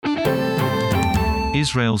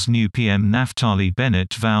Israel's new PM Naftali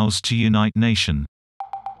Bennett vows to unite nation.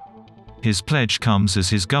 His pledge comes as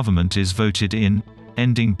his government is voted in,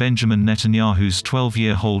 ending Benjamin Netanyahu's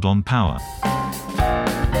 12-year hold on power.